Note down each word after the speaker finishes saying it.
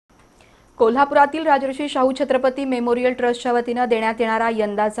कोल्हापुरातील राजर्षी शाहू छत्रपती मेमोरियल ट्रस्टच्या वतीने देण्यात येणारा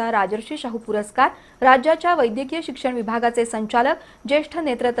यंदाचा राजर्षी शाहू पुरस्कार राज्याच्या वैद्यकीय शिक्षण विभागाचे संचालक ज्येष्ठ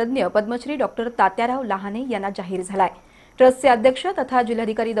नेत्रतज्ञ पद्मश्री डॉक्टर तात्याराव लहाने यांना जाहीर झालाय। ट्रस्टचे अध्यक्ष तथा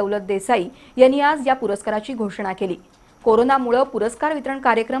जिल्हाधिकारी दौलत देसाई यांनी आज या पुरस्काराची घोषणा केली। कोरोनामुळे पुरस्कार वितरण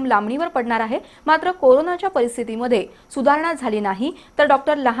कार्यक्रम लांबणीवर पडणार आहे, मात्र कोरोनाच्या परिस्थितीमध्ये सुधारणा झाली नाही तर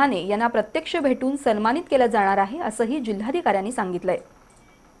डॉक्टर लहाने यांना प्रत्यक्ष भेटून सन्मानित केले जाणार आहे, असंही जिल्हाधिकाऱ्यांनी सांगितलंय।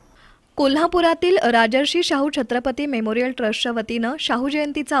 कोल्हापुरातील राजर्षी शाहू छत्रपती मेमोरियल ट्रस्टच्या वतीनं शाहू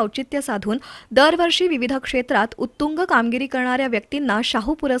जयंतीचं औचित्य साधून दरवर्षी विविध क्षेत्रात उत्तुंग कामगिरी करणाऱ्या व्यक्तींना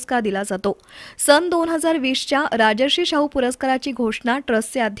शाहू पुरस्कार दिला जातो। सन 2020च्या राजर्षी शाहू पुरस्काराची घोषणा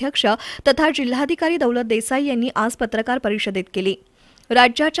ट्रस्टचे अध्यक्ष तथा जिल्हाधिकारी दौलत देसाई यांनी आज पत्रकार परिषदेत केली।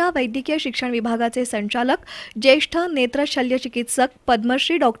 राज्याच्या वैद्यकीय शिक्षण विभागाचे संचालक ज्येष्ठ नेत्र शल्यचिकित्सक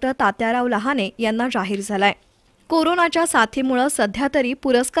पद्मश्री डॉक्टर तात्याराव लहाने यांना जाहीर झालाय। कोरोनाच्या साथीमुळे सध्या तरी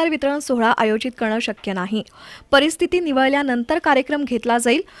पुरस्कार वितरण सोहळा आयोजित करणं शक्य नाही। परिस्थिती निवळल्यानंतर कार्यक्रम घेतला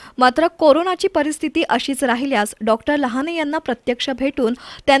जाईल, मात्र कोरोनाची परिस्थिती अशीच राहिल्यास डॉक्टर लहाने यांना प्रत्यक्ष भेटून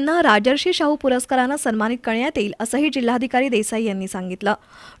त्यांना राजर्षी शाहू पुरस्काराने सन्मानित करण्यात येईल, असंही जिल्हाधिकारी देसाई यांनी सांगितलं।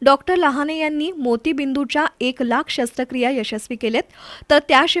 डॉक्टर लहाने यांनी मोतीबिंदूच्या 1,00,000 शस्त्रक्रिया यशस्वी केलेत, तर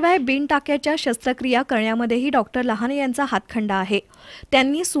त्याशिवाय बिनटाक्याच्या शस्त्रक्रिया करण्यामध्येही डॉक्टर लहाने यांचा हातखंडा आहे।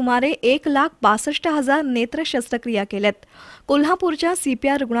 त्यांनी सुमारे 1,62,000 नेत्र शस्त्रक्रिया केल्यात। कोल्हापूरच्या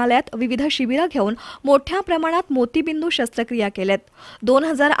CPR रुग्णालयात विविध शिबिरं घेऊन मोठ्या प्रमाणात मोतीबिंदू शस्त्रक्रिया केल्यात।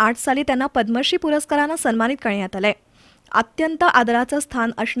 2008 साली त्यांना पद्मश्री पुरस्काराने सन्मानित करण्यात आले। अत्यंत आदराचं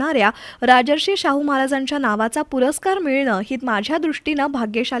स्थान असणाऱ्या राजर्षी शाहू महाराजांच्या नावाचा पुरस्कार मिळणं ही माझ्या दृष्टीनं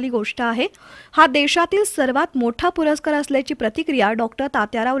भाग्यशाली गोष्ट आहे। हा देशातील सर्वात मोठा पुरस्कार असल्याची प्रतिक्रिया डॉक्टर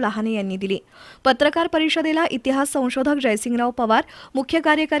तात्याराव लहाने यांनी दिली। पत्रकार परिषदेला इतिहास संशोधक जयसिंगराव पवार, मुख्य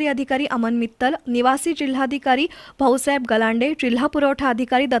कार्यकारी अधिकारी अमन मित्तल, निवासी जिल्हाधिकारी भाऊसाहेब गलांडे, जिल्हा पुरवठा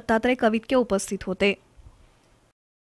अधिकारी दत्तात्रय कवितके उपस्थित होते।